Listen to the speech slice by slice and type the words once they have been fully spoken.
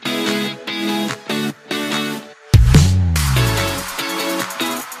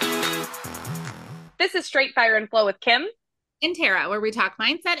This is Straight Fire and Flow with Kim and Tara, where we talk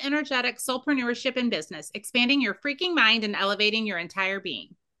mindset, energetic, soulpreneurship, and business, expanding your freaking mind and elevating your entire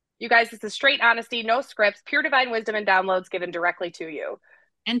being. You guys, this is straight honesty, no scripts, pure divine wisdom and downloads given directly to you.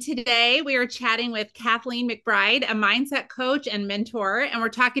 And today we are chatting with Kathleen McBride, a mindset coach and mentor, and we're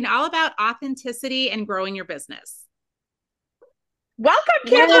talking all about authenticity and growing your business. Welcome,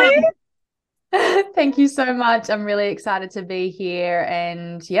 Kathleen. Thank you so much. I'm really excited to be here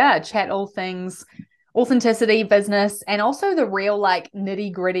and chat all things authenticity, business, and also the real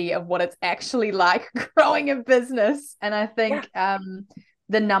nitty gritty of what it's actually like growing a business. And I think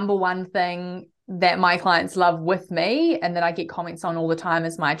the number one thing that my clients love with me and that I get comments on all the time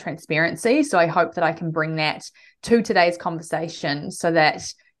is my transparency. So I hope that I can bring that to today's conversation so that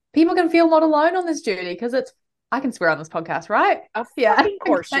people can feel not alone on this journey, because I can swear on this podcast, right? Of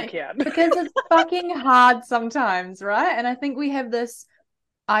course you can. Because it's fucking hard sometimes, right? And I think we have this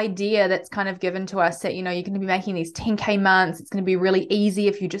idea that's kind of given to us that, you're going to be making these 10K months. It's going to be really easy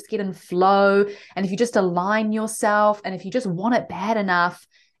if you just get in flow and if you just align yourself and if you just want it bad enough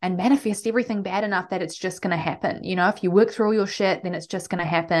and manifest everything bad enough that it's just going to happen. If you work through all your shit, then it's just going to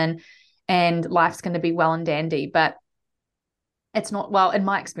happen and life's going to be well and dandy. But it's not, well, in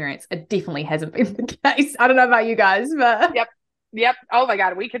my experience, it definitely hasn't been the case. I don't know about you guys, but Yep. Oh my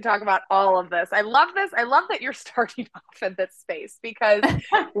God, we can talk about all of this. I love this. I love that you're starting off in this space because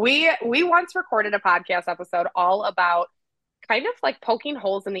we once recorded a podcast episode all about kind of like poking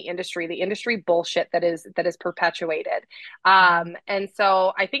holes in the industry bullshit that is perpetuated. And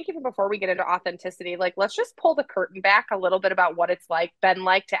so I think even before we get into authenticity, let's just pull the curtain back a little bit about what it's been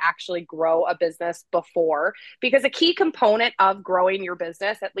like to actually grow a business before, because a key component of growing your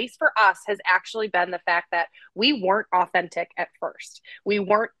business, at least for us, has actually been the fact that we weren't authentic at first. We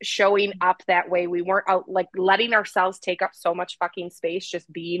weren't showing up that way. We weren't letting ourselves take up so much fucking space,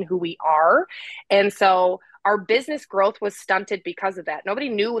 just being who we are. And so our business growth was stunted because of that. Nobody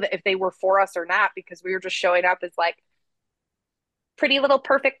knew that if they were for us or not, because we were just showing up as pretty little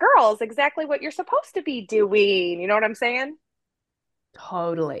perfect girls, exactly what you're supposed to be doing. You know what I'm saying?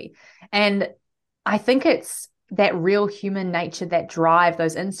 Totally. And I think it's that real human nature, that drive,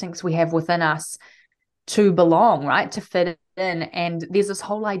 those instincts we have within us to belong, right? To fit in. And there's this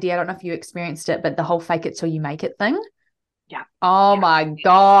whole idea, I don't know if you experienced it, but the whole fake it till you make it thing. Yeah. Oh my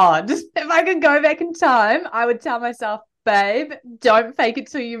God. If I could go back in time, I would tell myself, babe, don't fake it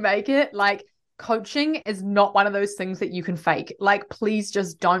till you make it. Coaching is not one of those things that you can fake. Please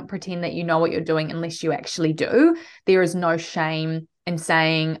just don't pretend that you know what you're doing unless you actually do. There is no shame in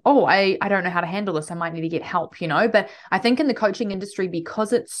saying, oh, I don't know how to handle this. I might need to get help, But I think in the coaching industry,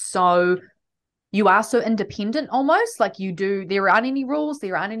 because you are so independent almost, there aren't any rules,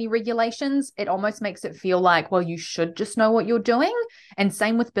 there aren't any regulations. It almost makes it feel like, well, you should just know what you're doing. And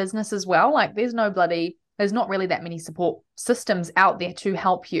same with business as well. There's not really that many support systems out there to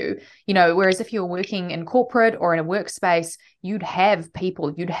help you, whereas if you're working in corporate or in a workspace, you'd have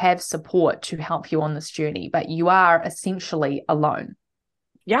people, you'd have support to help you on this journey, but you are essentially alone.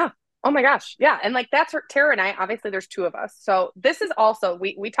 Yeah. Oh my gosh. Yeah. And that's where Tara and I, obviously there's two of us. So this is also,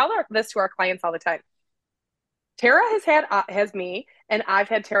 we tell this to our clients all the time. Tara has me and I've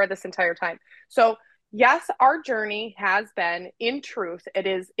had Tara this entire time. So yes, our journey has been, in truth, it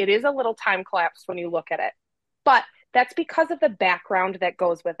is a little time collapse when you look at it, but that's because of the background that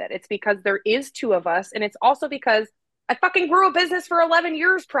goes with it. It's because there is two of us. And it's also because I fucking grew a business for 11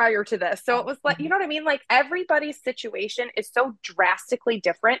 years prior to this. So it was you know what I mean? Everybody's situation is so drastically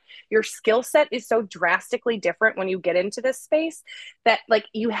different. Your skill set is so drastically different when you get into this space that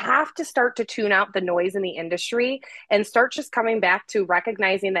you have to start to tune out the noise in the industry and start just coming back to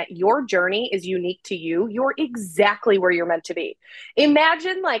recognizing that your journey is unique to you. You're exactly where you're meant to be.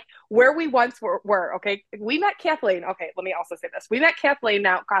 Imagine where we once were. Okay. We met Kathleen. Okay. Let me also say this. We met Kathleen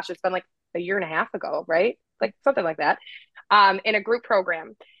now. Gosh, it's been a year and a half ago, right? Something like that, in a group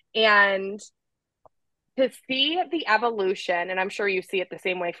program. And to see the evolution, and I'm sure you see it the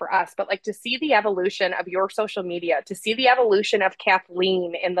same way for us, but to see the evolution of your social media, to see the evolution of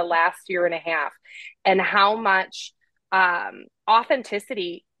Kathleen in the last year and a half, and how much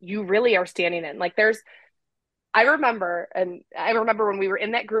authenticity you really are standing in. I remember when we were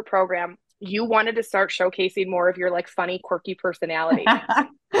in that group program, you wanted to start showcasing more of your funny, quirky personality.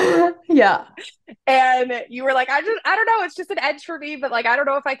 Yeah. And you were I don't know, it's just an edge for me, but I don't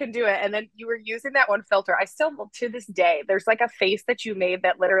know if I can do it. And then you were using that one filter. I still, to this day, there's a face that you made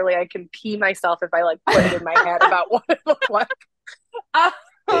that literally I can pee myself if I put it in my head about what it looked like.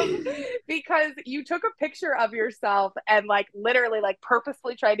 because you took a picture of yourself and like literally like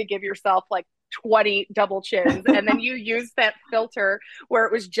purposefully tried to give yourself like 20 double chins, and then you used that filter where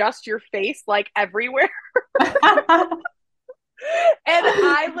it was just your face like everywhere. And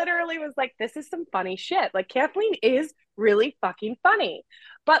I literally was like, this is some funny shit. Like Kathleen is really fucking funny.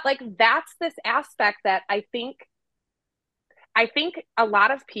 But like that's this aspect that I think a lot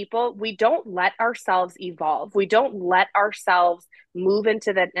of people, we don't let ourselves evolve. We don't let ourselves move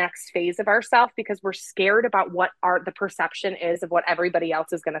into the next phase of ourselves because we're scared about what the perception is of what everybody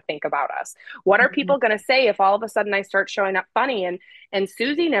else is going to think about us. What are people going to say if all of a sudden I start showing up funny and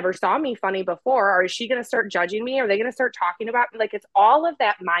Susie never saw me funny before? Or is she going to start judging me? Are they going to start talking about me? Like it's all of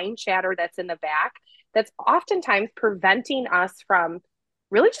that mind chatter that's in the back that's oftentimes preventing us from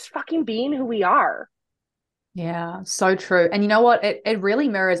really just fucking being who we are. Yeah, so true. And you know what? It really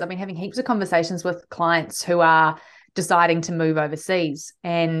mirrors. I've been having heaps of conversations with clients who are deciding to move overseas.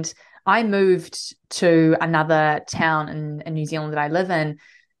 And I moved to another town in New Zealand that I live in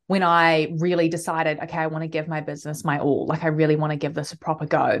when I really decided, okay, I want to give my business my all. Like I really want to give this a proper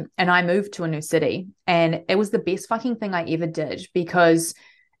go. And I moved to a new city. And it was the best fucking thing I ever did because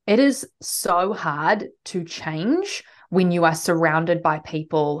it is so hard to change when you are surrounded by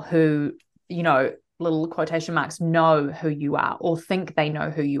people who, you know, little quotation marks, know who you are or think they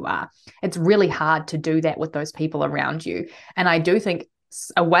know who you are. It's really hard to do that with those people around you. And I do think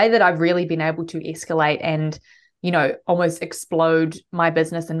a way that I've really been able to escalate and, you know, almost explode my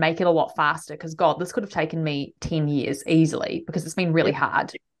business and make it a lot faster, because God, this could have taken me 10 years easily because it's been really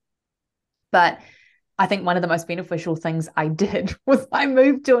hard. But I think one of the most beneficial things I did was I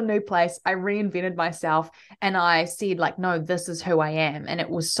moved to a new place. I reinvented myself and I said like, no, this is who I am. And it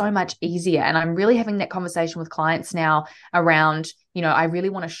was so much easier. And I'm really having that conversation with clients now around, you know, I really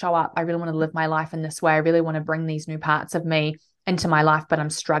want to show up. I really want to live my life in this way. I really want to bring these new parts of me into my life, but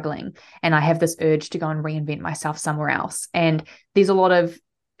I'm struggling. And I have this urge to go and reinvent myself somewhere else. And there's a lot of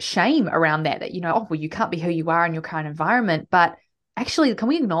shame around that, you know, oh, well, you can't be who you are in your current environment. But actually, can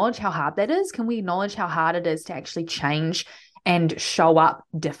we acknowledge how hard that is? Can we acknowledge how hard it is to actually change and show up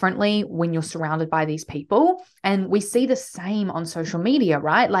differently when you're surrounded by these people? And we see the same on social media,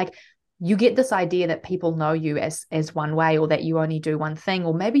 right? Like you get this idea that people know you as one way, or that you only do one thing,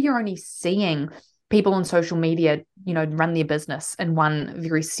 or maybe you're only seeing people on social media, you know, run their business in one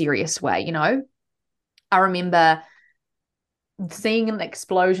very serious way, you know? I remember seeing an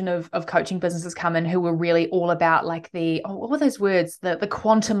explosion of coaching businesses come in who were really all about like what were those words? The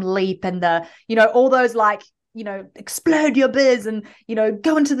quantum leap and the, you know, all those like, you know, explode your biz and, you know,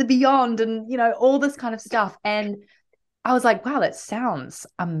 go into the beyond and, you know, all this kind of stuff. And I was like, wow, that sounds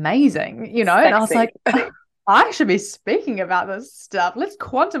amazing, you know? Sexy. And I was like, I should be speaking about this stuff. Let's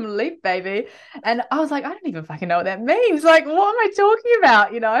quantum leap, baby. And I was like, I don't even fucking know what that means. Like, what am I talking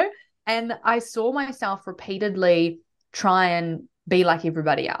about, you know? And I saw myself repeatedly try and be like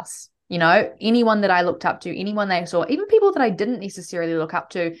everybody else. You know, anyone that I looked up to, anyone that I saw, even people that I didn't necessarily look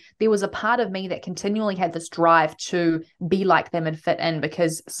up to, there was a part of me that continually had this drive to be like them and fit in,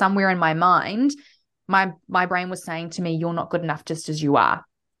 because somewhere in my mind, my brain was saying to me, you're not good enough just as you are.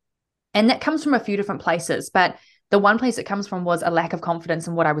 And that comes from a few different places, but the one place it comes from was a lack of confidence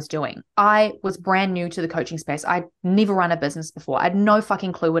in what I was doing. I was brand new to the coaching space. I'd never run a business before. I had no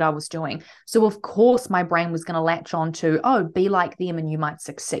fucking clue what I was doing. So of course my brain was going to latch on to, oh, be like them and you might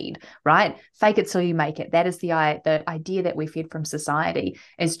succeed, right? Fake it till you make it. That is the idea that we fed from society,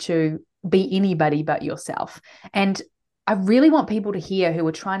 is to be anybody but yourself. And I really want people to hear, who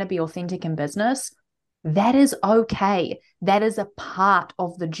are trying to be authentic in business, that is okay. That is a part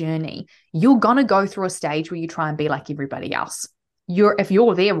of the journey. You're going to go through a stage where you try and be like everybody else. If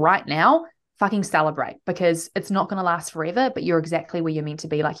you're there right now, fucking celebrate, because it's not going to last forever, but you're exactly where you're meant to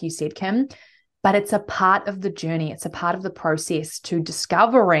be, like you said, Kim. But it's a part of the journey. It's a part of the process to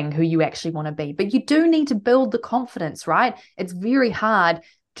discovering who you actually want to be. But you do need to build the confidence, right? It's very hard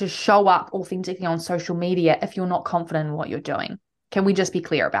to show up authentically on social media if you're not confident in what you're doing. Can we just be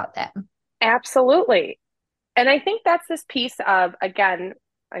clear about that? Absolutely. And I think that's this piece of, again,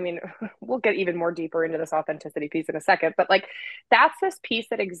 I mean, we'll get even more deeper into this authenticity piece in a second, but like that's this piece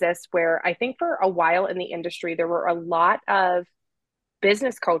that exists where I think for a while in the industry, there were a lot of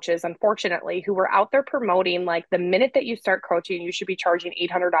business coaches, unfortunately, who were out there promoting like the minute that you start coaching, you should be charging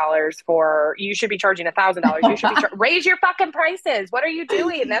 $800 you should be charging $1,000. You should be raise your fucking prices. What are you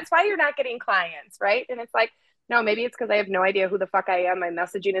doing? That's why you're not getting clients, right? And it's like, no, maybe it's because I have no idea who the fuck I am. My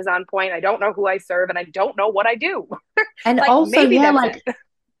messaging is on point. I don't know who I serve, and I don't know what I do. And like, also, yeah, like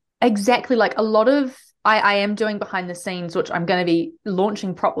exactly, like a lot of I am doing behind the scenes, which I'm going to be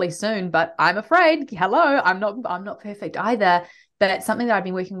launching properly soon, but I'm afraid, hello, I'm not perfect either. But something that I've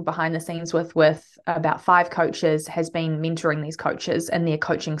been working behind the scenes with about 5 coaches has been mentoring these coaches and their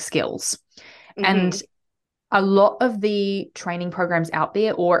coaching skills. And a lot of the training programs out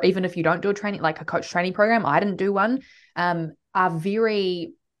there, or even if you don't do a training, like a coach training program, I didn't do one, are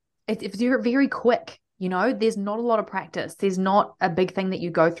very, it's very quick. You know, there's not a lot of practice. There's not a big thing that you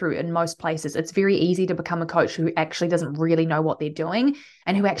go through in most places. It's very easy to become a coach who actually doesn't really know what they're doing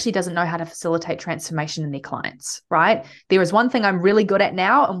and who actually doesn't know how to facilitate transformation in their clients, right? There is one thing I'm really good at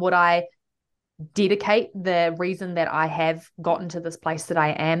now, and what I dedicate the reason that I have gotten to this place that I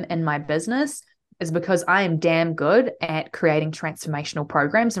am in my business is because I am damn good at creating transformational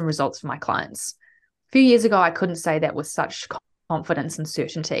programs and results for my clients. A few years ago, I couldn't say that with such confidence and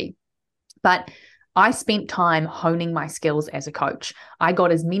certainty, but I spent time honing my skills as a coach. I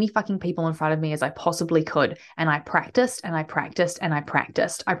got as many fucking people in front of me as I possibly could. And I practiced and I practiced and I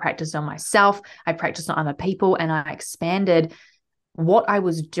practiced. I practiced on myself. I practiced on other people, and I expanded what I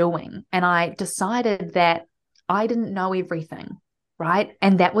was doing. And I decided that I didn't know everything, right?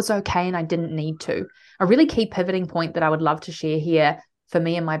 And that was okay. And I didn't need to. A really key pivoting point that I would love to share here for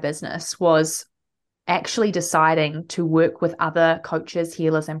me and my business was actually deciding to work with other coaches,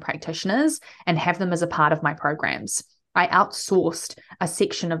 healers, and practitioners and have them as a part of my programs. I outsourced a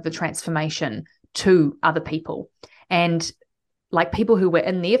section of the transformation to other people, and like people who were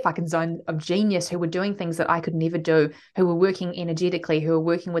in their fucking zone of genius, who were doing things that I could never do, who were working energetically, who were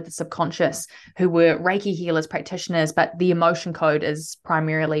working with the subconscious, who were Reiki healers, practitioners, but the emotion code is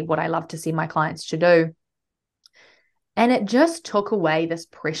primarily what I love to see my clients to do. And it just took away this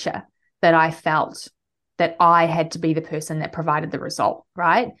pressure that I felt that I had to be the person that provided the result,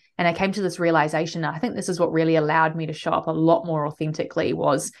 right? And I came to this realization, and I think this is what really allowed me to show up a lot more authentically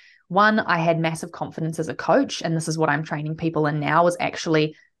was, one, I had massive confidence as a coach, and this is what I'm training people in now, is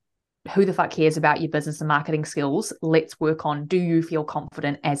actually, who the fuck cares about your business and marketing skills? Let's work on, do you feel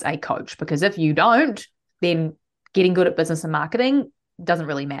confident as a coach? Because if you don't, then getting good at business and marketing doesn't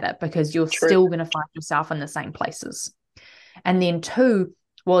really matter, because you're still going to find yourself in the same places. And then 2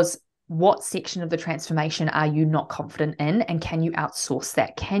 was, what section of the transformation are you not confident in? And can you outsource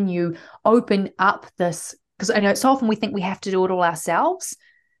that? Can you open up this? Because I know so often we think we have to do it all ourselves.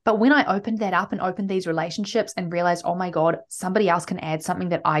 But when I opened that up and opened these relationships and realized, oh my God, somebody else can add something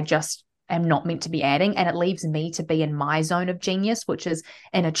that I just am not meant to be adding. And it leaves me to be in my zone of genius, which is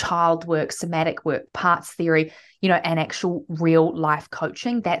in a child work, somatic work, parts theory, and actual real life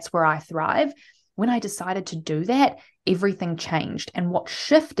coaching. That's where I thrive. When I decided to do that, everything changed. And what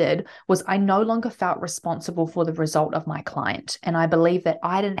shifted was I no longer felt responsible for the result of my client. And I believe that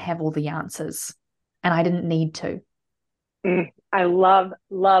I didn't have all the answers and I didn't need to. I love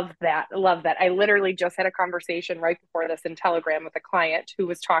that. Love that. I literally just had a conversation right before this in Telegram with a client who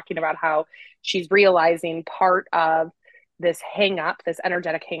was talking about how she's realizing part of this hang up, this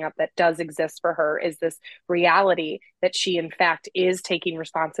energetic hang up that does exist for her, is this reality that she in fact is taking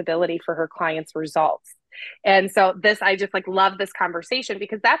responsibility for her clients' results. And so I just love this conversation,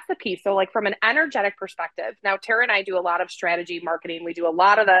 because that's the piece. So from an energetic perspective, now Tara and I do a lot of strategy marketing. We do a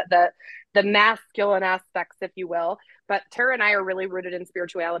lot of the masculine aspects, if you will, but Tara and I are really rooted in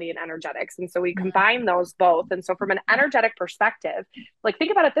spirituality and energetics. And so we combine those both. And so from an energetic perspective, think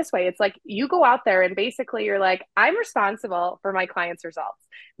about it this way. It's you go out there and basically you're I'm responsible for my clients' results.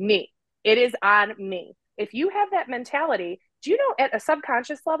 It is on me. If you have that mentality, do you know at a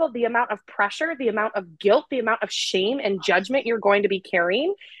subconscious level, the amount of pressure, the amount of guilt, the amount of shame and judgment you're going to be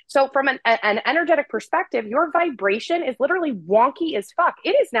carrying? So from an energetic perspective, your vibration is literally wonky as fuck.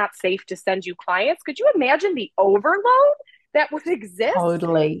 It is not safe to send you clients. Could you imagine the overload that would exist?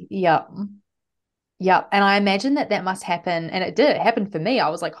 Totally. Yeah. Yeah. And I imagine that must happen. And it did. It happened for me. I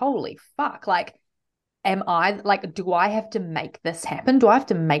was like, holy fuck. Do I have to make this happen? Do I have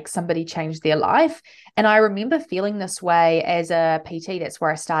to make somebody change their life? And I remember feeling this way as a PT. That's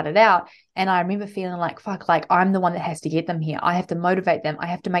where I started out. And I remember feeling fuck, I'm the one that has to get them here. I have to motivate them. I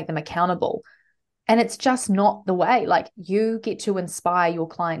have to make them accountable. And it's just not the way. You get to inspire your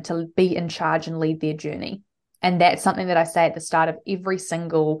client to be in charge and lead their journey. And that's something that I say at the start of every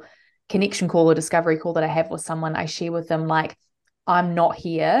single connection call or discovery call that I have with someone. I share with them, I'm not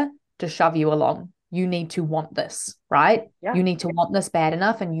here to shove you along. You need to want this, right? Yeah. You need to want this bad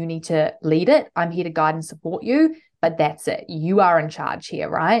enough and you need to lead it. I'm here to guide and support you, but that's it. You are in charge here,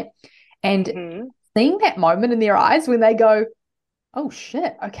 right? And seeing that moment in their eyes when they go, oh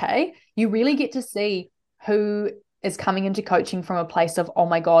shit, okay. You really get to see who is coming into coaching from a place of, oh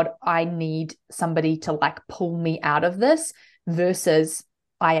my God, I need somebody to pull me out of this, versus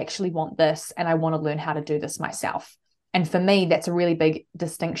I actually want this and I want to learn how to do this myself. And for me, that's a really big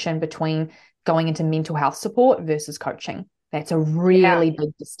distinction between going into mental health support versus coaching. That's a really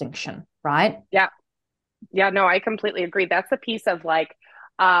big distinction, right? Yeah. Yeah, no, I completely agree. That's the piece of like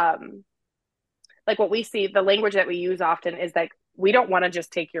what we see, the language that we use often is like, we don't want to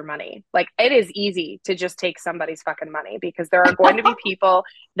just take your money. Like it is easy to just take somebody's fucking money because there are going to be people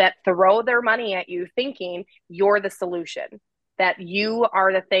that throw their money at you thinking you're the solution, that you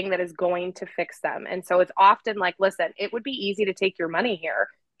are the thing that is going to fix them. And so it's often like, listen, it would be easy to take your money here.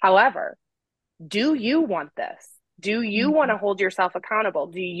 However, do you want this? Do you want to hold yourself accountable?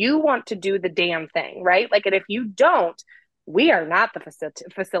 Do you want to do the damn thing? Right. Like, and if you don't, we are not the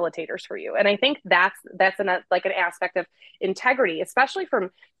facilitators for you. And I think that's like an aspect of integrity, especially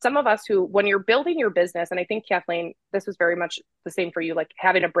from some of us who, when you're building your business, and I think Kathleen, this was very much the same for you, like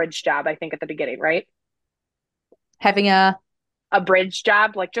having a bridge job, I think at the beginning, right? Having a bridge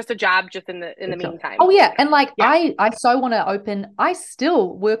job, like just a job just in the meantime. Oh yeah. And like, yeah. I so want to I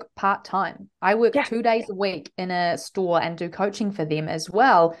still work part-time. I work 2 days a week in a store and do coaching for them as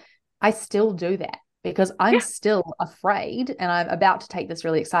well. I still do that because I'm still afraid, and I'm about to take this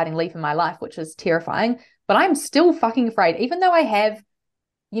really exciting leap in my life, which is terrifying, but I'm still fucking afraid, even though I have,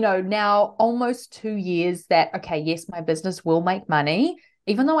 now almost 2 years that, okay, yes, my business will make money.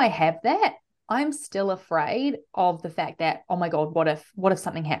 Even though I have that, I'm still afraid of the fact that, oh my God, what if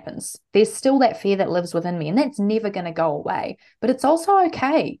something happens? There's still that fear that lives within me, and that's never going to go away. But it's also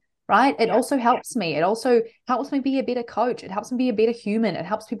okay, right? It also helps me. It also helps me be a better coach. It helps me be a better human. It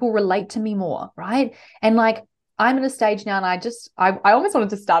helps people relate to me more, right? And like, I'm at a stage now, and I almost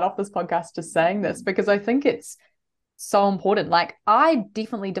wanted to start off this podcast just saying this because I think it's so important. Like, I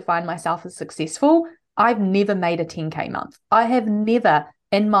definitely define myself as successful. I've never made a 10K month. I have never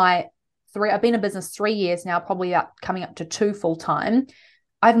I've been in business 3 years now, probably coming up to 2 full time.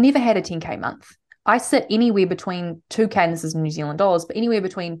 I've never had a 10K month. I sit anywhere between 2K, and this is New Zealand dollars, but anywhere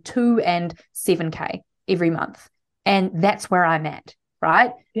between 2 and 7K every month. And that's where I'm at,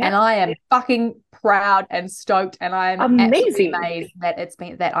 right? Yeah. And I am fucking proud and stoked, and I am absolutely amazed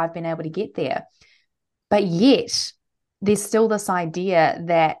that I've been able to get there. But yet, there's still this idea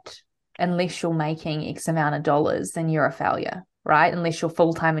that unless you're making X amount of dollars, then you're a failure. Right? Unless you're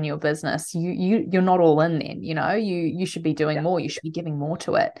full-time in your business, you're not all in then, you should be doing more. You should be giving more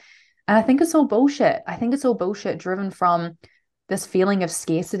to it. And I think it's all bullshit. I think it's all bullshit driven from this feeling of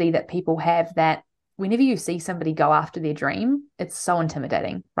scarcity that people have, that whenever you see somebody go after their dream, it's so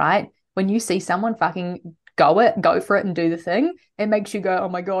intimidating, right? When you see someone fucking go for it and do the thing, it makes you go, oh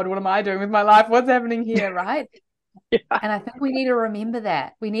my God, what am I doing with my life? What's happening here, right? And I think we need to remember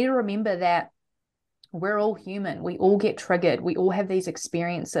that. We need to remember that we're all human. We all get triggered. We all have these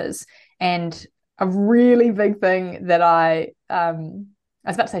experiences. And a really big thing that I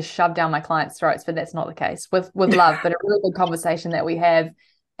was about to say shove down my clients' throats, but that's not the case with love. But a really big conversation that we have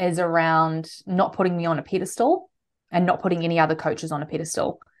is around not putting me on a pedestal and not putting any other coaches on a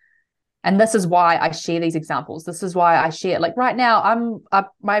pedestal. And this is why I share these examples. This is why I share, like right now,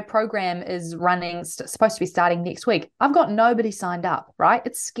 my program is supposed to be starting next week. I've got nobody signed up, right?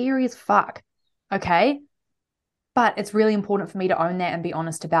 It's scary as fuck. Okay. But it's really important for me to own that and be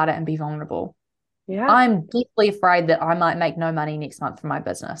honest about it and be vulnerable. Yeah. I'm deeply afraid that I might make no money next month from my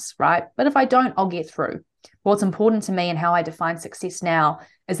business, right? But if I don't, I'll get through. What's important to me and how I define success now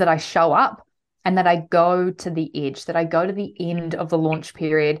is that I show up and that I go to the edge, that I go to the end of the launch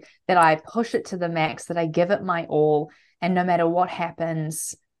period, that I push it to the max, that I give it my all. And no matter what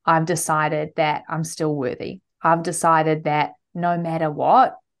happens, I've decided that I'm still worthy. I've decided that no matter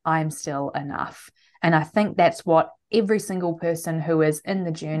what, I'm still enough. And I think that's what every single person who is in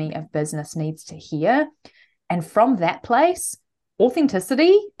the journey of business needs to hear. And from that place,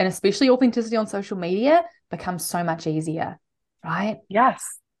 authenticity, and especially authenticity on social media, becomes so much easier, right? Yes.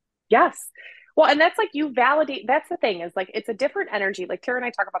 Well, and that's like, you validate, that's the thing, is like, it's a different energy. Like Tara and I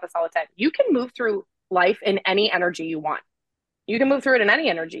talk about this all the time. You can move through life in any energy you want. You can move through it in any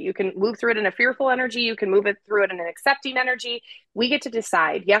energy. You can move through it in a fearful energy. You can move through it in an accepting energy. We get to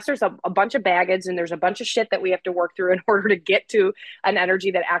decide. Yes, there's a bunch of baggage and there's a bunch of shit that we have to work through in order to get to an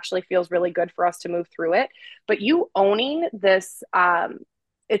energy that actually feels really good for us to move through it. But you owning this,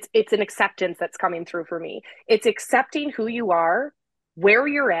 it's an acceptance that's coming through for me. It's accepting who you are, where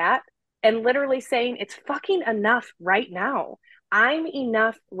you're at, and literally saying it's fucking enough right now. I'm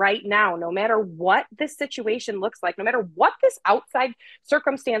enough right now, no matter what this situation looks like, no matter what this outside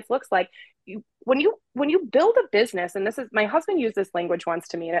circumstance looks like. When you build a business, and this is, my husband used this language once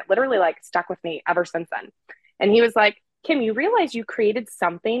to me, and it literally like stuck with me ever since then. And he was like, Kim, you realize you created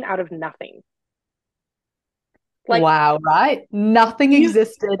something out of nothing. Like, wow, right? Nothing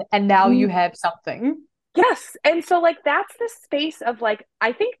existed, and now you have something. Yes. And so like that's the space of like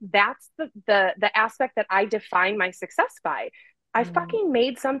I think that's the aspect that I define my success by. I Mm. fucking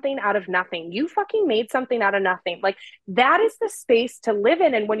made something out of nothing. You fucking made something out of nothing. Like that is the space to live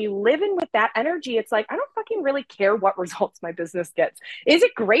in. And when you live in with that energy, it's like I don't fucking really care what results my business gets. Is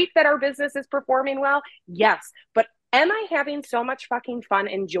it great that our business is performing well? Yes. But am I having so much fucking fun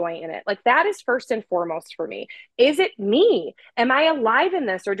and joy in it? Like that is first and foremost for me. Is it me? Am I alive in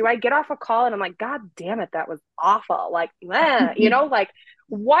this? Or do I get off a call and I'm like, God damn it, that was awful. Like, like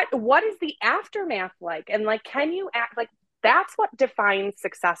what is the aftermath like? And like, can you act like that's what defines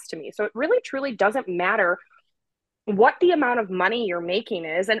success to me. So it really truly doesn't matter what the amount of money you're making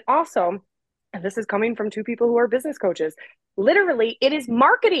is. And also, and this is coming from two people who are business coaches, literally, it is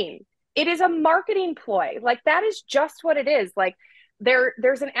marketing. It is a marketing ploy. Like that is just what it is. Like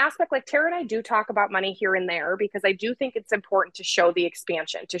there's an aspect like Tara and I do talk about money here and there because I do think it's important to show the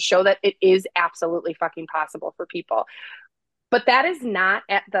expansion, to show that it is absolutely fucking possible for people. But that is not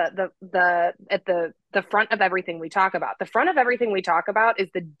at the front of everything we talk about. The front of everything we talk about is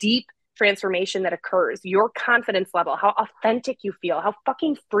the deep transformation that occurs, your confidence level, how authentic you feel, how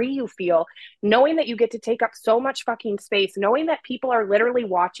fucking free you feel, knowing that you get to take up so much fucking space, knowing that people are literally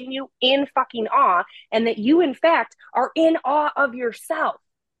watching you in fucking awe, and that you, in fact, are in awe of yourself.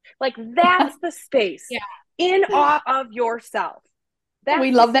 Like that's the space, Yeah. in awe of yourself. That's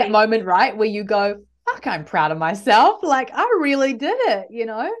We love that moment, right? Where you go, fuck, I'm proud of myself. Like, I really did it, you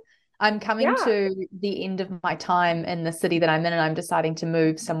know? I'm coming to the end of my time in the city that I'm in, and I'm deciding to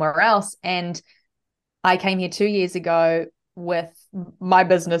move somewhere else. And I came here 2 years ago with my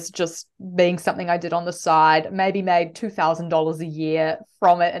business just being something I did on the side, maybe made $2,000 a year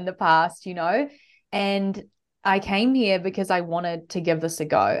from it in the past, you know? And I came here because I wanted to give this a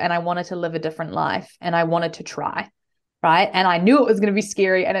go, and I wanted to live a different life, and I wanted to try, right? And I knew it was going to be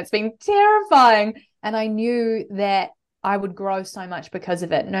scary, and it's been terrifying. And I knew that I would grow so much because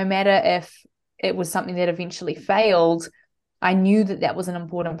of it. No matter if it was something that eventually failed, I knew that that was an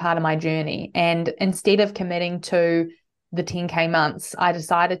important part of my journey. And instead of committing to the 10K months, I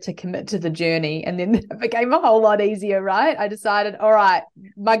decided to commit to the journey. And then it became a whole lot easier, right? I decided, all right,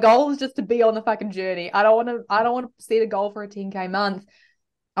 my goal is just to be on the fucking journey. I don't want to set a goal for a 10K month.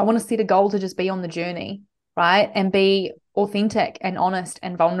 I want to set a goal to just be on the journey, right? And be authentic and honest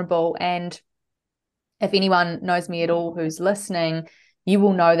and vulnerable. And if anyone knows me at all who's listening, you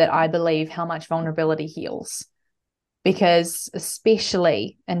will know that I believe how much vulnerability heals. Because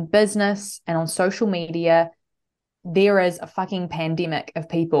especially in business and on social media, there is a fucking pandemic of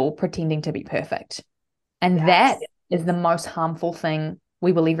people pretending to be perfect. And that is the most harmful thing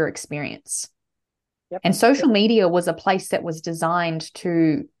we will ever experience. Yep. And social media was a place that was designed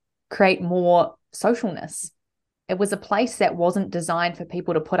to create more socialness. It was a place that wasn't designed for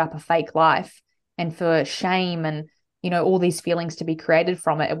people to put up a fake life and for shame and, you know, all these feelings to be created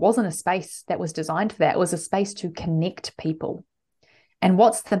from it. It wasn't a space that was designed for that. It was a space to connect people. And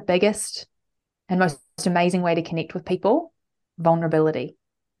what's the biggest and most amazing way to connect with people? Vulnerability,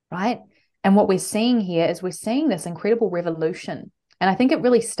 right? And what we're seeing here is we're seeing this incredible revolution. And I think it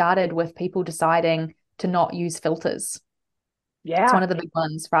really started with people deciding to not use filters. Yeah. It's one of the big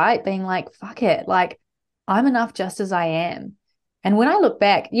ones, right? Being like, fuck it. Like, I'm enough just as I am. And when I look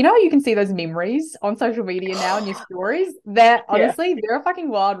back, you know, you can see those memories on social media now in your stories that honestly, they're a fucking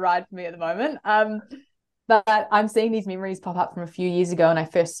wild ride for me at the moment. But I'm seeing these memories pop up from a few years ago when I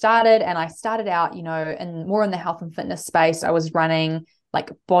first started, and I started out, you know, more in the health and fitness space. I was running like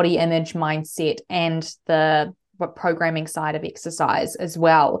body image mindset and the programming side of exercise as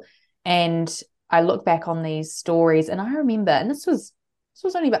well. And I look back on these stories and I remember, and this was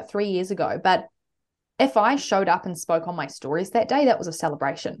only about 3 years ago, but if I showed up and spoke on my stories that day, that was a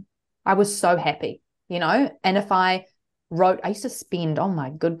celebration. I was so happy, you know? And if I wrote, I used to spend, oh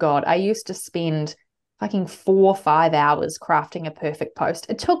my good God, I used to spend fucking 4 or 5 hours crafting a perfect post.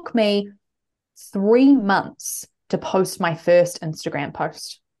 It took me 3 months to post my first Instagram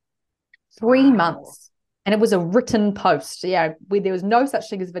post. 3 months. And it was a written post. Yeah, where there was no such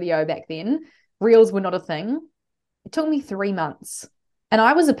thing as video back then. Reels were not a thing. It took me 3 months. And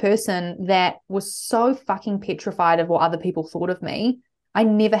I was a person that was so fucking petrified of what other people thought of me. I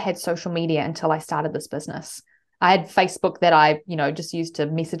never had social media until I started this business. I had Facebook that I, you know, just used to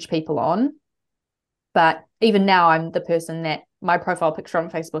message people on. But even now, I'm the person that my profile picture on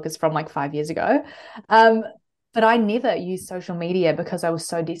Facebook is from like 5 years ago. But I never used social media because I was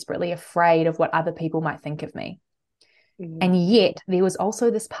so desperately afraid of what other people might think of me. And yet there was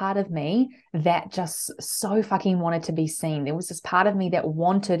also this part of me that just so fucking wanted to be seen. There was this part of me that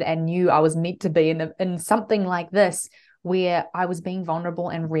wanted and knew I was meant to be in something like this where I was being vulnerable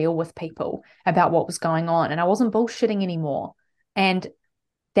and real with people about what was going on, and I wasn't bullshitting anymore. And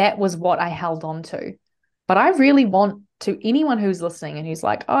that was what I held on to. But I really want to anyone who's listening and who's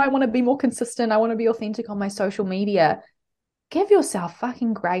like, oh, I want to be more consistent, I want to be authentic on my social media, give yourself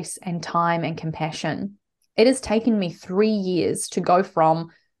fucking grace and time and compassion. It has taken me 3 years to go from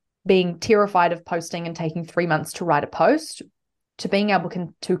being terrified of posting and taking 3 months to write a post to being able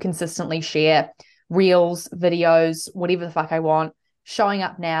to consistently share reels, videos, whatever the fuck I want, showing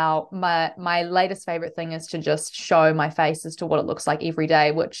up now. My latest favorite thing is to just show my face as to what it looks like every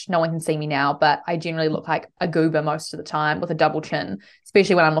day, which no one can see me now, but I generally look like a goober most of the time with a double chin,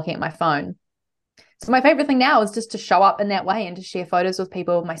 especially when I'm looking at my phone. So my favorite thing now is just to show up in that way and to share photos with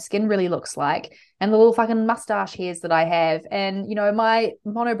people what my skin really looks like, and the little fucking mustache hairs that I have, and, you know, my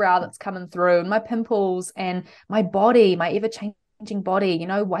monobrow that's coming through, and my pimples, and my body, my ever-changing body, you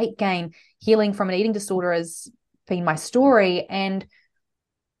know, weight gain, healing from an eating disorder has been my story. And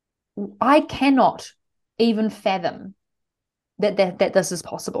I cannot even fathom that this is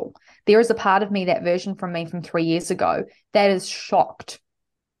possible. There is a part of me, that version from me from 3 years ago, that is shocked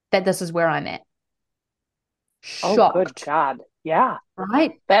that this is where I'm at. Shocked. Oh, good God. Yeah.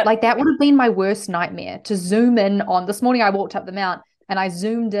 Right? Like that would have been my worst nightmare, to zoom in on. This morning I walked up the mount and I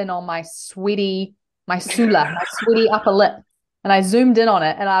zoomed in on my sweaty upper lip. And I zoomed in on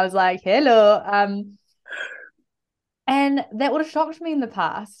it and I was like, hello. And that would have shocked me in the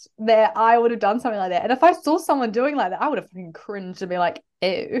past, that I would have done something like that. And if I saw someone doing like that, I would have fucking cringed and be like,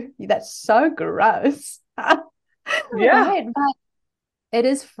 ew, that's so gross. Yeah. Right? But it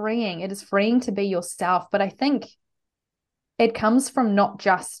is freeing. It is freeing to be yourself. But I think it comes from not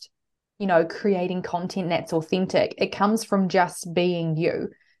just, you know, creating content that's authentic. It comes from just being you.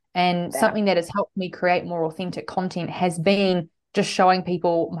 And something that has helped me create more authentic content has been just showing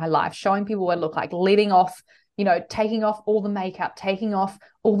people my life, showing people what I look like, letting off, you know, taking off all the makeup, taking off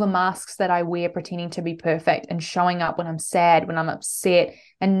all the masks that I wear, pretending to be perfect, and showing up when I'm sad, when I'm upset,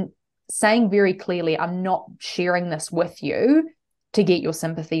 and saying very clearly, I'm not sharing this with you to get your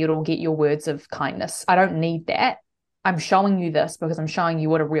sympathy or get your words of kindness. I don't need that. I'm showing you this because I'm showing you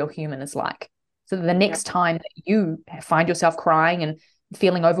what a real human is like. So the next time that you find yourself crying and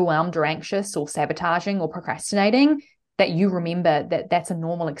feeling overwhelmed or anxious or sabotaging or procrastinating, that you remember that that's a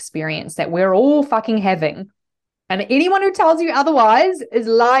normal experience that we're all fucking having. And anyone who tells you otherwise is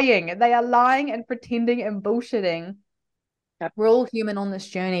lying. They are lying and pretending and bullshitting. Yep. We're all human on this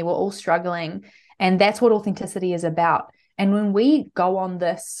journey. We're all struggling. And that's what authenticity is about. And when we go on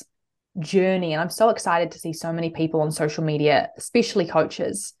this journey, and I'm so excited to see so many people on social media, especially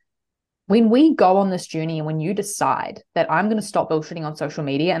coaches, when we go on this journey and when you decide that I'm going to stop bullshitting on social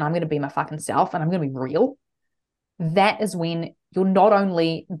media and I'm going to be my fucking self and I'm going to be real, that is when you're not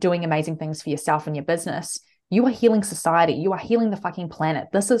only doing amazing things for yourself and your business, you are healing society. You are healing the fucking planet.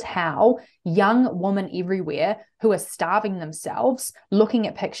 This is how young women everywhere who are starving themselves, looking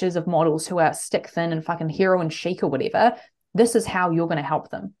at pictures of models who are stick thin and fucking heroin chic or whatever, this is how you're going to help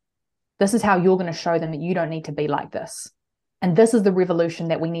them. This is how you're going to show them that you don't need to be like this. And this is the revolution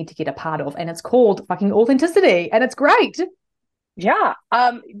that we need to get a part of. And it's called fucking authenticity. And it's great. Yeah.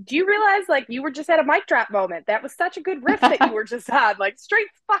 Do you realize, like, you were just at a mic drop moment? That was such a good riff that you were just on, like straight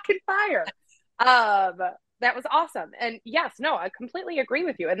fucking fire. That was awesome. And yes, no, I completely agree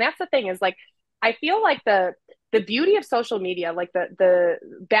with you. And that's the thing, is like, I feel like the beauty of social media, like the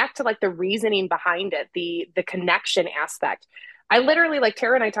back to like the reasoning behind it, the connection aspect. I literally, like,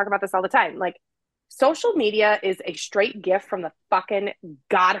 Tara and I talk about this all the time. Like, social media is a straight gift from the fucking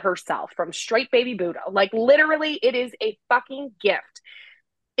God herself, from straight baby Buddha. Like, literally, it is a fucking gift.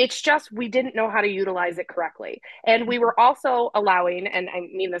 It's just we didn't know how to utilize it correctly. And we were also allowing, and I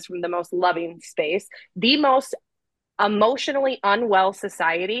mean this from the most loving space, the most emotionally unwell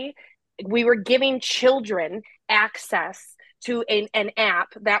society. We were giving children access to an app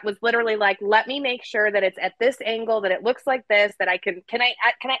that was literally like, let me make sure that it's at this angle, that it looks like this, that I can I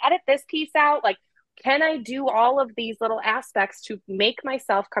edit this piece out? Like, can I do all of these little aspects to make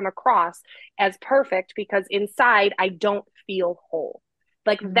myself come across as perfect, because inside I don't feel whole?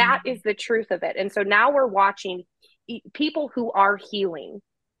 Like, that is the truth of it. And so now we're watching people who are healing.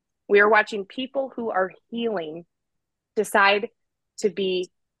 We are watching people who are healing decide to be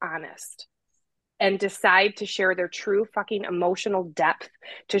honest and decide to share their true fucking emotional depth,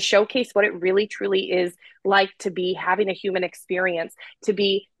 to showcase what it really truly is like to be having a human experience, to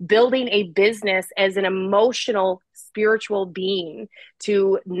be building a business as an emotional, spiritual being,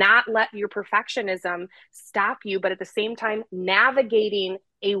 to not let your perfectionism stop you, but at the same time, navigating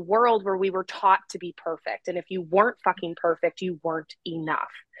a world where we were taught to be perfect. And if you weren't fucking perfect, you weren't enough.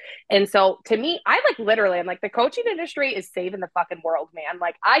 And so to me, I like literally, I'm like, the coaching industry is saving the fucking world, man.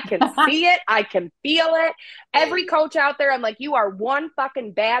 Like I can see it. I can feel it. Every coach out there, I'm like, you are one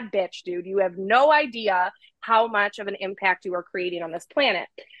fucking bad bitch, dude. You have no idea how much of an impact you are creating on this planet.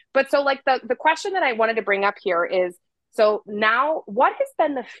 But so like the question that I wanted to bring up here is, so now what has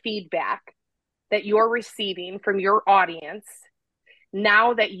been the feedback that you're receiving from your audience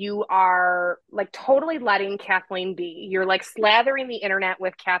now that you are like totally letting Kathleen be? You're like slathering the internet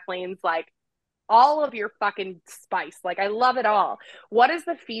with Kathleen's like all of your fucking spice. Like I love it all. What has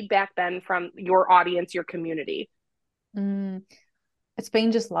the feedback been from your audience, your community? It's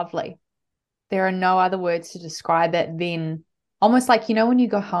been just lovely. There are no other words to describe it than almost like, you know, when you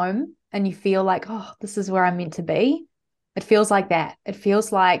go home and you feel like, oh, this is where I'm meant to be. It feels like that. It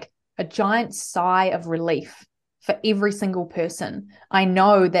feels like a giant sigh of relief for every single person. I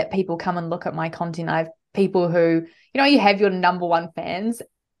know that people come and look at my content. I have people who, you know, you have your number one fans,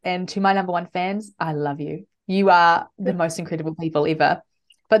 and to my number one fans, I love you. You are the most incredible people ever.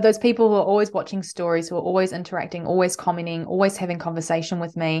 But those people who are always watching stories, who are always interacting, always commenting, always having conversation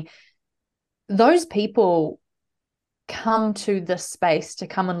with me, those people come to this space to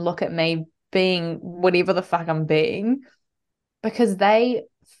come and look at me being whatever the fuck I'm being, because they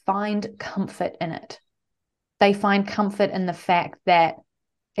find comfort in it. They find comfort in the fact that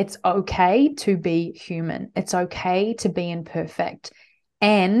it's okay to be human. It's okay to be imperfect.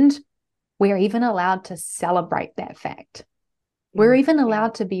 And we're even allowed to celebrate that fact. We're even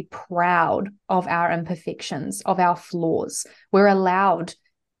allowed to be proud of our imperfections, of our flaws. We're allowed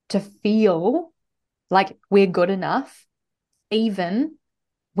to feel like we're good enough, even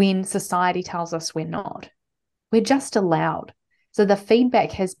when society tells us we're not. We're just allowed. So the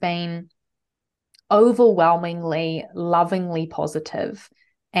feedback has been overwhelmingly, lovingly positive.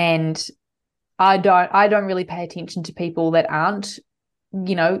 And I don't really pay attention to people that aren't,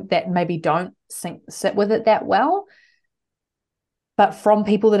 you know, that maybe don't sit with it that well. But from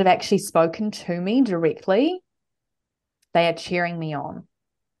people that have actually spoken to me directly, they are cheering me on.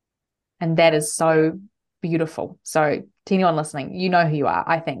 And that is so beautiful. So to anyone listening, you know who you are.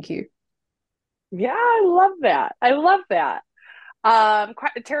 I thank you. Yeah, I love that. I love that.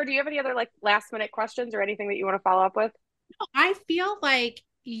 Tara, do you have any other like last minute questions or anything that you want to follow up with? I feel like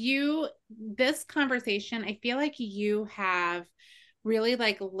this conversation, I feel like you have really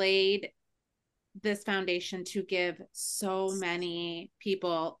like laid this foundation to give so many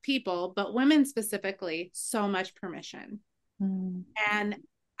people, but women specifically, so much permission. And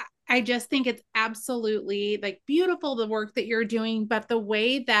I just think it's absolutely like beautiful, the work that you're doing, but the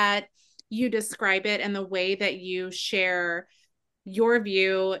way that you describe it and the way that you share your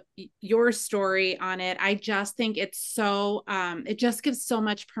view, your story on it, I just think it's so it just gives so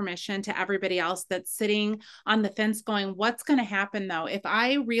much permission to everybody else that's sitting on the fence going, what's going to happen though if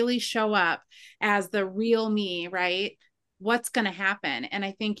I really show up as the real me, right? What's going to happen? And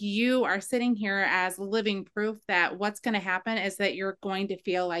I think you are sitting here as living proof that what's going to happen is that you're going to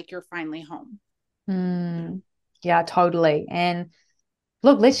feel like you're finally home. Yeah, totally. And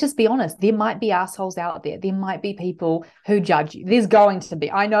look, let's just be honest. There might be assholes out there. There might be people who judge you. There's going to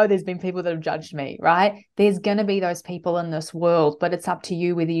be. I know there's been people that have judged me, right? There's going to be those people in this world, but it's up to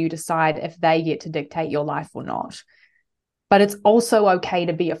you whether you decide if they get to dictate your life or not. But it's also okay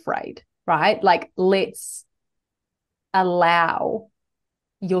to be afraid, right? Like, let's allow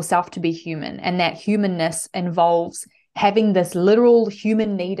yourself to be human. And that humanness involves having this literal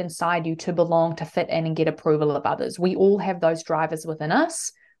human need inside you to belong, to fit in and get approval of others. We all have those drivers within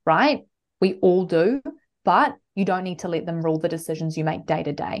us, right? We all do, but you don't need to let them rule the decisions you make day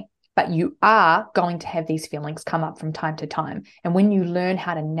to day. But you are going to have these feelings come up from time to time. And when you learn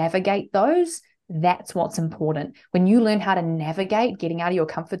how to navigate those, that's what's important. When you learn how to navigate getting out of your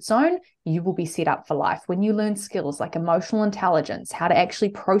comfort zone, you will be set up for life. When you learn skills like emotional intelligence, how to actually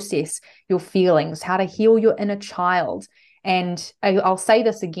process your feelings, how to heal your inner child. And I'll say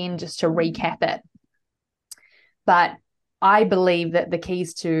this again just to recap it. But I believe that the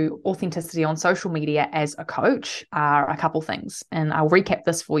keys to authenticity on social media as a coach are a couple things. And I'll recap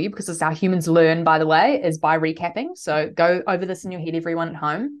this for you because it's how humans learn, by the way, is by recapping. So go over this in your head, everyone at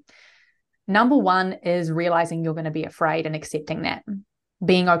home. Number one is realizing you're going to be afraid and accepting that.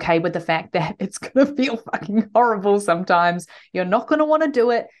 Being okay with the fact that it's going to feel fucking horrible sometimes. You're not going to want to do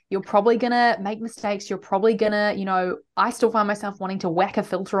it. You're probably going to make mistakes. You're probably going to, I still find myself wanting to whack a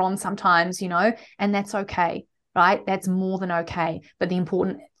filter on sometimes, and that's okay, right? That's more than okay. But the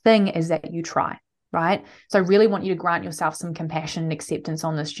important thing is that you try, right? So I really want you to grant yourself some compassion and acceptance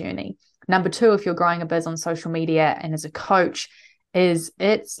on this journey. Number two, if you're growing a biz on social media and as a coach, is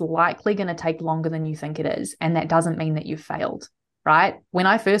it's likely going to take longer than you think it is. And that doesn't mean that you've failed. right? When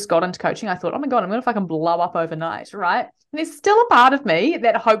I first got into coaching, I thought, oh my God, I'm going to fucking blow up overnight, right? And there's still a part of me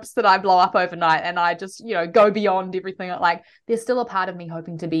that hopes that I blow up overnight and I just, go beyond everything. Like, there's still a part of me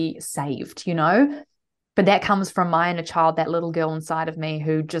hoping to be saved, But that comes from my inner child, that little girl inside of me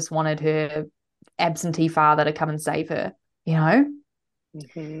who just wanted her absentee father to come and save her,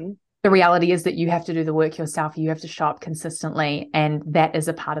 Mm-hmm. The reality is that you have to do the work yourself. You have to show up consistently, and that is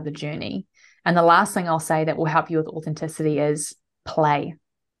a part of the journey. And the last thing I'll say that will help you with authenticity is play.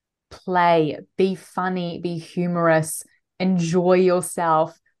 Play, be funny, be humorous, enjoy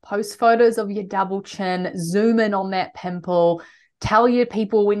yourself, post photos of your double chin, zoom in on that pimple, tell your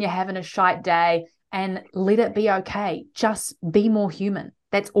people when you're having a shite day, and let it be okay. Just be more human.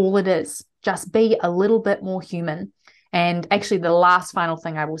 That's all it is. Just be a little bit more human. And actually, the last final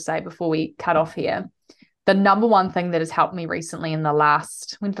thing I will say before we cut off here, the number one thing that has helped me recently in the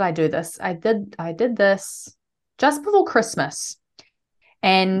last, when did I do this? I did this just before Christmas.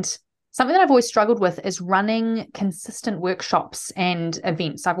 And something that I've always struggled with is running consistent workshops and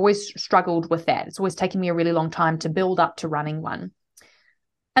events. I've always struggled with that. It's always taken me a really long time to build up to running one.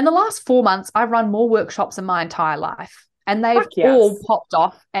 In the last 4 months, I've run more workshops in my entire life. And they've all popped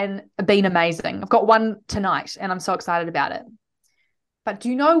off and been amazing. I've got one tonight and I'm so excited about it. But do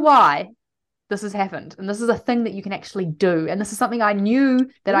you know why this has happened? And this is a thing that you can actually do. And this is something I knew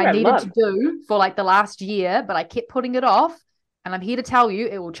that I needed to do for like the last year, but I kept putting it off. And I'm here to tell you,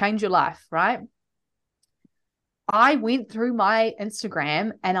 it will change your life, right? I went through my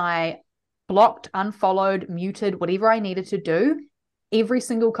Instagram and I blocked, unfollowed, muted, whatever I needed to do. Every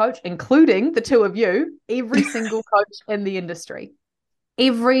single coach, including the two of you, every single coach in the industry,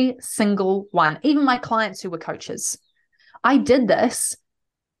 every single one, even my clients who were coaches. I did this,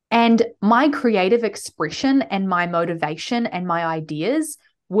 and my creative expression and my motivation and my ideas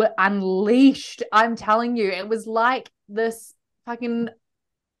were unleashed. I'm telling you, it was like this fucking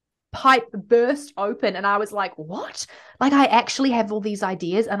pipe burst open and I was like, what? Like, I actually have all these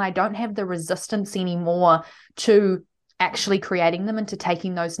ideas and I don't have the resistance anymore to actually creating them and to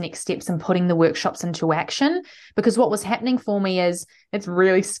taking those next steps and putting the workshops into action. Because what was happening for me is, it's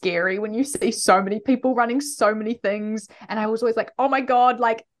really scary when you see so many people running so many things. And I was always like, oh my God,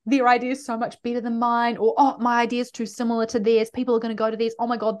 like their idea is so much better than mine, or, oh, my idea is too similar to theirs. People are going to go to theirs. Oh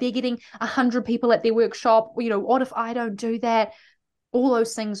my God, they're getting 100 people at their workshop. What if I don't do that? All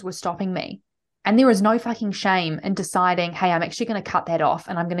those things were stopping me. And there is no fucking shame in deciding, hey, I'm actually going to cut that off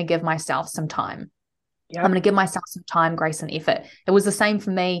and I'm going to give myself some time. Yep. I'm going to give myself some time, grace, and effort. It was the same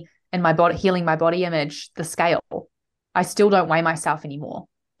for me in my body, healing my body image, the scale. I still don't weigh myself anymore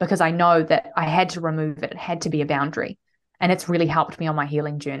because I know that I had to remove it. It had to be a boundary. And it's really helped me on my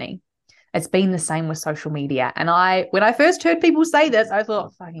healing journey. It's been the same with social media. And when I first heard people say this, I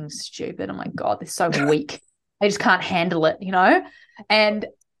thought, fucking stupid. Oh my God, they're so weak. They just can't handle it, And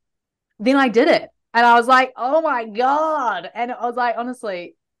then I did it. And I was like, oh my God. And I was like,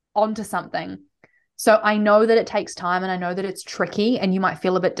 honestly, onto something. So I know that it takes time and I know that it's tricky and you might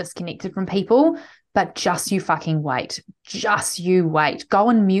feel a bit disconnected from people, but just you fucking wait. Just you wait. Go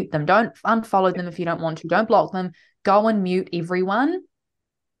and mute them. Don't unfollow them if you don't want to. Don't block them. Go and mute everyone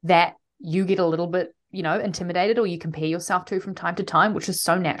that you get a little bit, intimidated or you compare yourself to from time to time, which is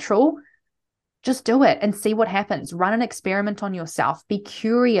so natural. Just do it and see what happens. Run an experiment on yourself. Be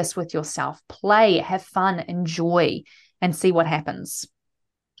curious with yourself. Play, have fun, enjoy, and see what happens.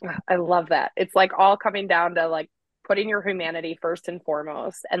 I love that. It's like all coming down to like putting your humanity first and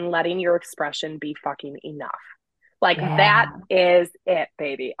foremost and letting your expression be fucking enough. Like that is it,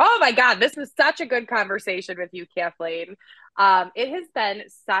 baby. Oh my God, this was such a good conversation with you, Kathleen. It has been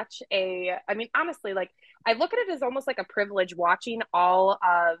honestly, like I look at it as almost like a privilege watching all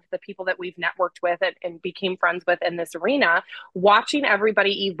of the people that we've networked with and became friends with in this arena, watching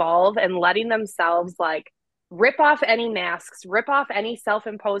everybody evolve and letting themselves like rip off any masks, rip off any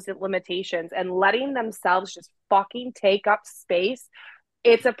self-imposed limitations and letting themselves just fucking take up space.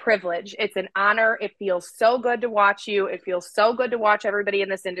 It's a privilege. It's an honor. It feels so good to watch you. It feels so good to watch everybody in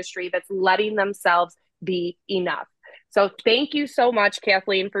this industry that's letting themselves be enough. So thank you so much,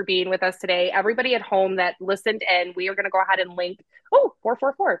 Kathleen, for being with us today. Everybody at home that listened in, we are going to go ahead and link,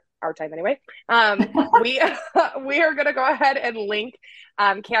 444, our time anyway. We are going to go ahead and link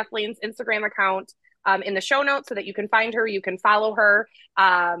Kathleen's Instagram account in the show notes so that you can find her, you can follow her,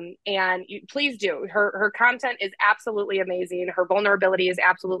 and please do. Her content is absolutely amazing. Her vulnerability is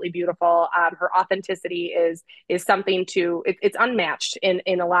absolutely beautiful. Her authenticity is something it's unmatched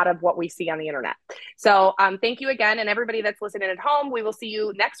in a lot of what we see on the internet. So thank you again, and everybody that's listening at home. We will see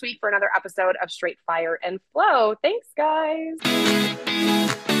you next week for another episode of Straight Fire and Flow. Thanks,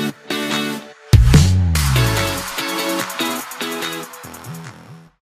 guys.